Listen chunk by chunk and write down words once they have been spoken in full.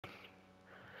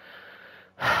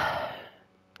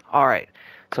Alright,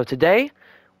 so today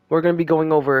we're going to be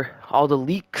going over all the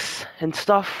leaks and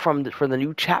stuff for the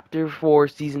new chapter for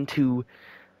season 2,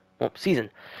 well, season.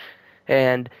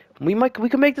 And we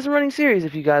can make this a running series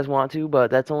if you guys want to, but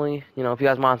that's only, if you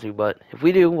guys want to. But if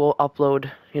we do, we'll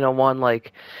upload, one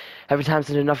like every time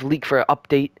there's enough leak for an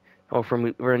update or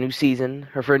for a new season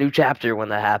or for a new chapter when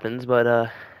that happens. But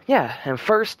yeah, and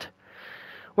first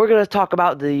we're going to talk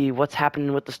about the what's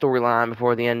happening with the storyline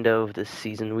before the end of this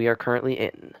season we are currently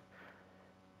in.